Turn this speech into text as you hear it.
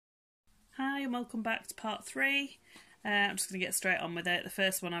and welcome back to part 3. I'm just going to get straight on with it. The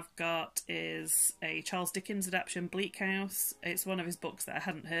first one I've got is a Charles Dickens adaptation, Bleak House. It's one of his books that I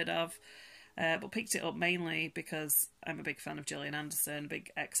hadn't heard of, but picked it up mainly because I'm a big fan of Gillian Anderson, a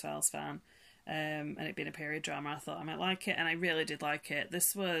big X-Files fan, and it being a period drama, I thought I might like it, and I really did like it.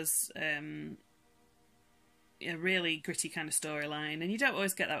 This was a really gritty kind of storyline, and you don't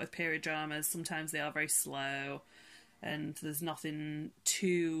always get that with period dramas. Sometimes they are very slow and there's nothing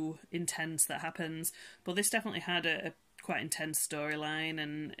too intense that happens, but this definitely had a quite intense storyline,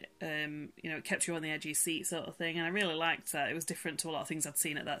 and it kept you on the edge of your seat sort of thing, and I really liked that. It was different to a lot of things I'd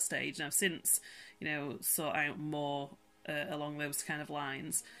seen at that stage, and I've since sought out more along those kind of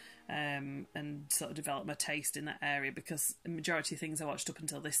lines, and sort of developed my taste in that area, because the majority of things I watched up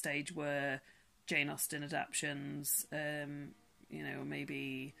until this stage were Jane Austen adaptations,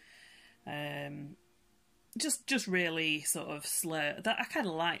 maybe just really sort of slow. That I kind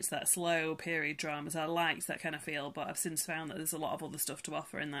of liked that slow period dramas. I liked that kind of feel, but I've since found that there's a lot of other stuff to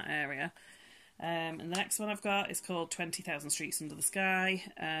offer in that area. And the next one I've got is called 20,000 Streets Under the Sky,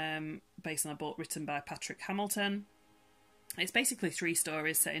 based on a book written by Patrick Hamilton. It's basically 3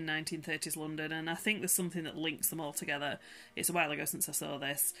 stories set in 1930s London, and I think there's something that links them all together. It's a while ago since I saw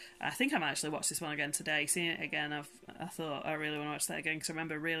this. I think I might actually watch this one again today. Seeing it again, I thought I really want to watch that again, because I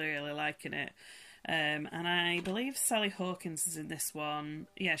remember really, really liking it. And I believe Sally Hawkins is in this one.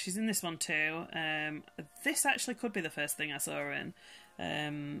 Yeah, she's in this one too. This actually could be the first thing I saw her in.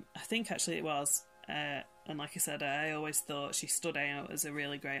 I think actually it was. And like I said, I always thought she stood out as a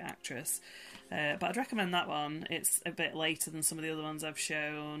really great actress. But I'd recommend that one. It's a bit later than some of the other ones I've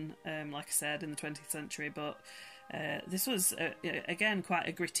shown, like I said, in the 20th century. But this was, again, quite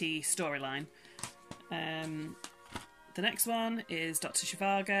a gritty storyline. The next one is Dr.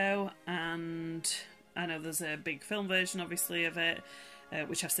 Zhivago, and I know there's a big film version, obviously, of it,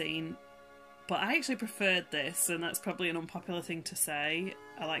 which I've seen. But I actually preferred this, and that's probably an unpopular thing to say.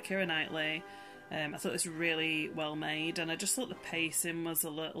 I like Keira Knightley. I thought it was really well made, and I just thought the pacing was a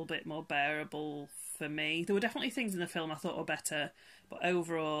little bit more bearable for me. There were definitely things in the film I thought were better, but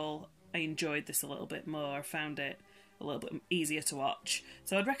overall I enjoyed this a little bit more. I found it a little bit easier to watch.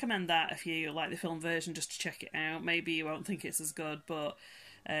 So I'd recommend that if you like the film version, just to check it out. Maybe you won't think it's as good, but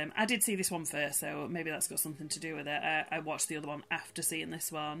I did see this one first, so maybe that's got something to do with it. I watched the other one after seeing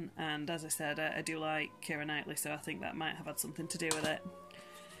this one, and as I said, I do like Keira Knightley, so I think that might have had something to do with it.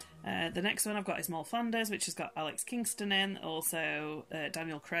 The next one I've got is Moll Flanders, which has got Alex Kingston in, also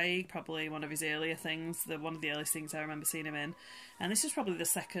Daniel Craig, probably one of his earlier things, one of the earliest things I remember seeing him in. And this is probably the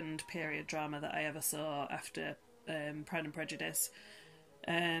second period drama that I ever saw after Pride and Prejudice.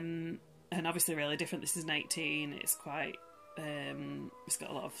 And obviously really different. This is an 18, it's quite... it's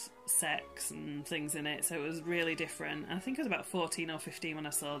got a lot of sex and things in it, so it was really different. And I think I was about 14 or 15 when I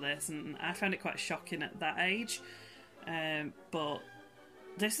saw this, and I found it quite shocking at that age. But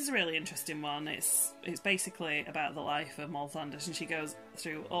this is a really interesting one. It's basically about the life of Moll Flanders, and she goes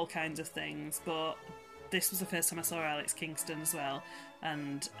through all kinds of things, but this was the first time I saw Alex Kingston as well,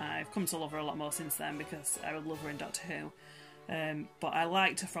 and I've come to love her a lot more since then, because I would love her in Doctor Who. But I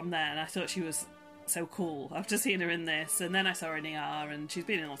liked her from there, and I thought she was so cool after seeing her in this, and then I saw her in ER, and she's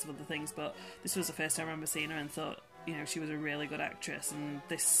been in lots of other things, but this was the first time I remember seeing her and thought, she was a really good actress, and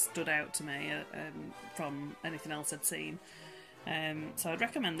this stood out to me from anything else I'd seen. So I'd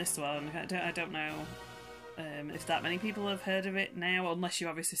recommend this one. I don't know if that many people have heard of it now, unless you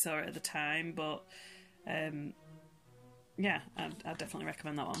obviously saw it at the time, but yeah, I'd definitely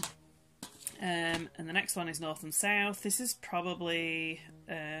recommend that one. And the next one is North and South. This is probably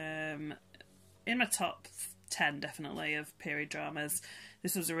in my top 10, definitely, of period dramas.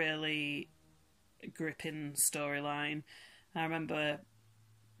 This was a really gripping storyline. I remember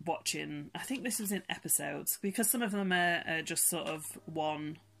watching, I think this was in episodes, because some of them are just sort of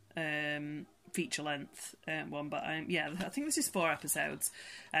one feature length one, but I think this is 4 episodes,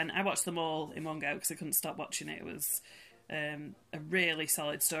 and I watched them all in one go because I couldn't stop watching it. It was a really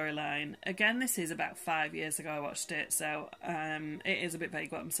solid storyline. Again, this is about 5 years ago I watched it, so it is a bit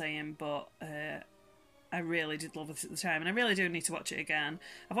vague what I'm saying, but I really did love it at the time, and I really do need to watch it again.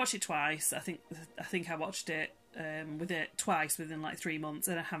 I've watched it twice. I think I watched it with it twice within like 3 months,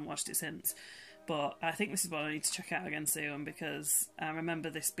 and I haven't watched it since. But I think this is one I need to check out again soon, because I remember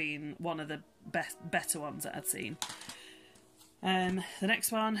this being one of the better ones that I'd seen. The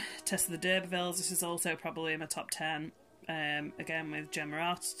next one, Tess of the D'Urbervilles. This is also probably in my top 10. Again with Gemma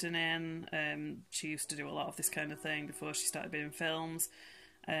Arterton in. She used to do a lot of this kind of thing before she started being in films.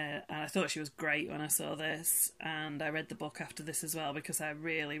 And I thought she was great when I saw this, and I read the book after this as well, because I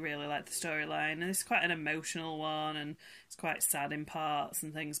really, really liked the storyline, and it's quite an emotional one, and it's quite sad in parts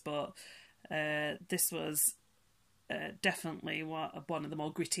and things, but This was definitely one of the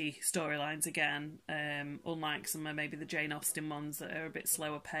more gritty storylines again, unlike some of maybe the Jane Austen ones that are a bit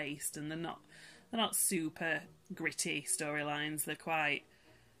slower paced, and they're not super gritty storylines. They're quite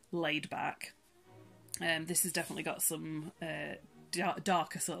laid back. This has definitely got some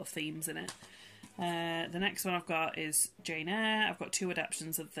darker sort of themes in it. The next one I've got is Jane Eyre. I've got 2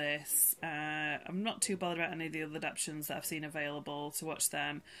 adaptations of this. I'm not too bothered about any of the other adaptations that I've seen available to watch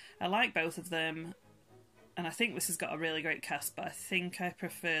them. I like both of them, and I think this has got a really great cast, but I think I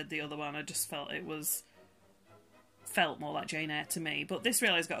preferred the other one. I just felt felt more like Jane Eyre to me, but this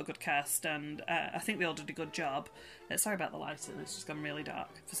really has got a good cast, and I think they all did a good job. Sorry about the lighting, it's just gone really dark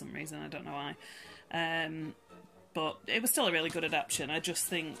for some reason, I don't know why. But it was still a really good adaptation. I just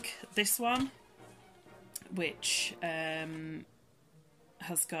think this one, which has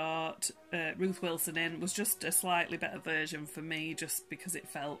got Ruth Wilson in, was just a slightly better version for me, just because it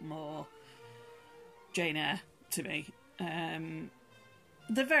felt more Jane Eyre to me.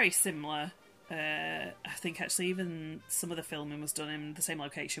 They're very similar. I think actually even some of the filming was done in the same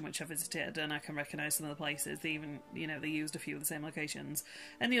location, which I visited, and I can recognise some of the places. They even, they used a few of the same locations.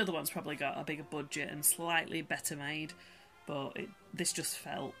 And the other one's probably got a bigger budget and slightly better made, but this just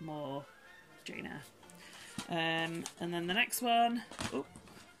felt more Jane Eyre. And then the next one... Oh,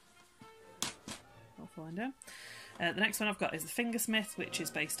 I'll fall down. The next one I've got is The Fingersmith, which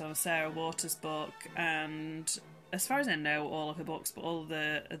is based on a Sarah Waters book, and as far as I know, all of her books, but all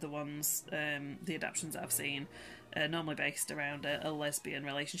the other ones, the adaptations that I've seen, are normally based around a lesbian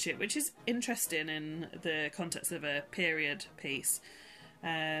relationship, which is interesting in the context of a period piece.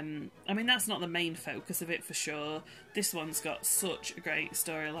 I mean, that's not the main focus of it for sure. This one's got such a great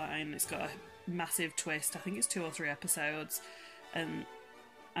storyline. It's got a massive twist. I think it's 2 or 3 episodes, and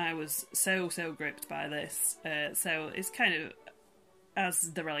I was so gripped by this. So it's kind of,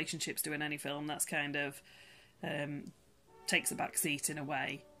 as the relationships do in any film, that's kind of takes a back seat in a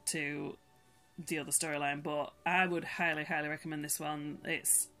way to the other storyline, but I would highly recommend this one.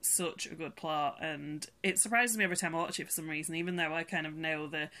 It's such a good plot, and it surprises me every time I watch it for some reason. Even though I kind of know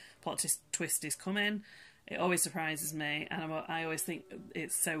the plot twist is coming, it always surprises me, and I always think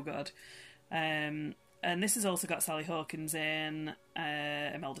it's so good. And this has also got Sally Hawkins in,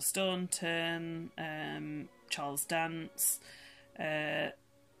 Imelda Staunton, Charles Dance,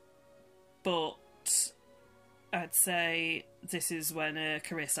 but I'd say this is when her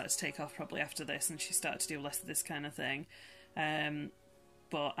career started to take off, probably after this, and she started to do less of this kind of thing.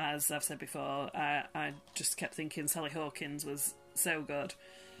 But as I've said before, I just kept thinking Sally Hawkins was so good.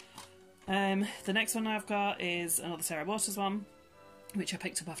 The next one I've got is another Sarah Waters one, which I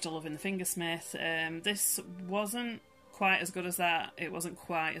picked up after loving The Fingersmith. This wasn't quite as good as that. It wasn't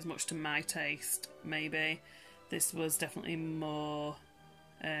quite as much to my taste, maybe. This was definitely more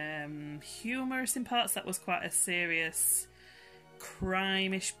humorous in parts. That was quite a serious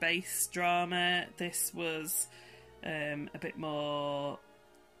crime-ish based drama. This was a bit more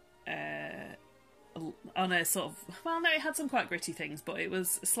on a sort of, well, no, it had some quite gritty things, but it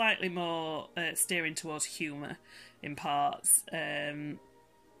was slightly more steering towards humour in parts, and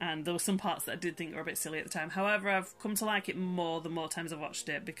there were some parts that I did think were a bit silly at the time. However, I've come to like it more the more times I've watched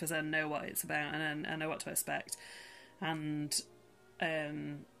it, because I know what it's about and I know what to expect, and I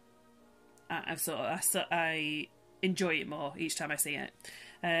enjoy it more each time I see it.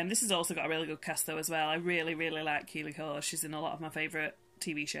 This has also got a really good cast though as well. I really like Keely Hawes. She's in a lot of my favourite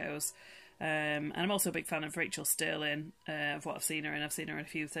TV shows. And I'm also a big fan of Rachel Sterling, of what I've seen her in. I've seen her in a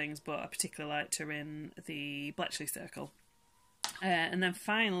few things, but I particularly liked her in the Bletchley Circle. And then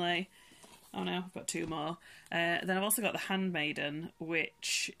finally, oh no, I've got 2 more. Then I've also got The Handmaiden,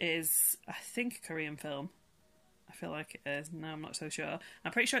 which is, I think, a Korean film. I feel like it is. No, I'm not so sure.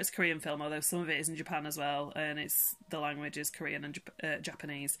 I'm pretty sure it's a Korean film, although some of it is in Japan as well, and the language is Korean and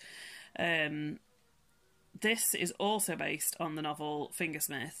Japanese. This is also based on the novel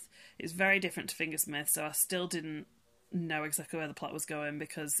Fingersmith. It's very different to Fingersmith, so I still didn't know exactly where the plot was going,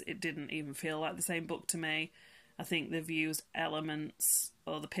 because it didn't even feel like the same book to me. I think they've used elements,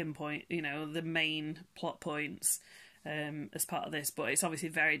 or the pinpoint, the main plot points as part of this, but it's obviously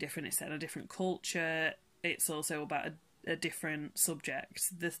very different. It's set in a different culture. It's also about a different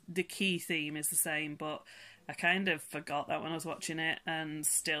subject. The key theme is the same, but I kind of forgot that when I was watching it, and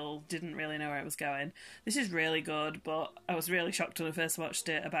still didn't really know where it was going. This is really good, but I was really shocked when I first watched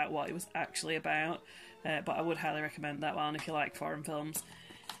it about what it was actually about. But I would highly recommend that one if you like foreign films.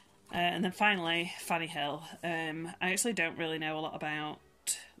 And then finally, Fanny Hill. I actually don't really know a lot about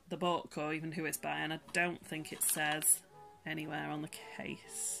the book or even who it's by, and I don't think it says anywhere on the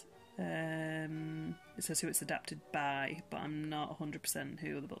case. It says who it's adapted by, but I'm not 100%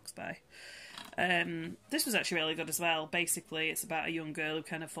 who the book's by. This was actually really good as well. Basically, it's about a young girl who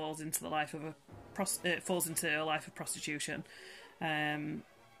kind of falls into a life of prostitution, and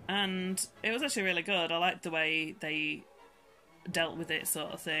it was actually really good. I liked the way they dealt with it,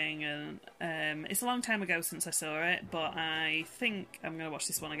 sort of thing. And it's a long time ago since I saw it, but I think I'm going to watch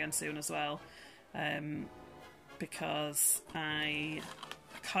this one again soon as well, because I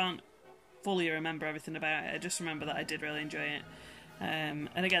can't fully remember everything about it. I just remember that I did really enjoy it. And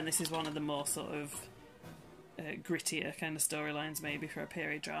again, this is one of the more sort of grittier kind of storylines maybe for a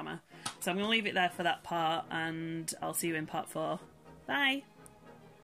period drama. So I'm going to leave it there for that part, and I'll see you in part 4. Bye!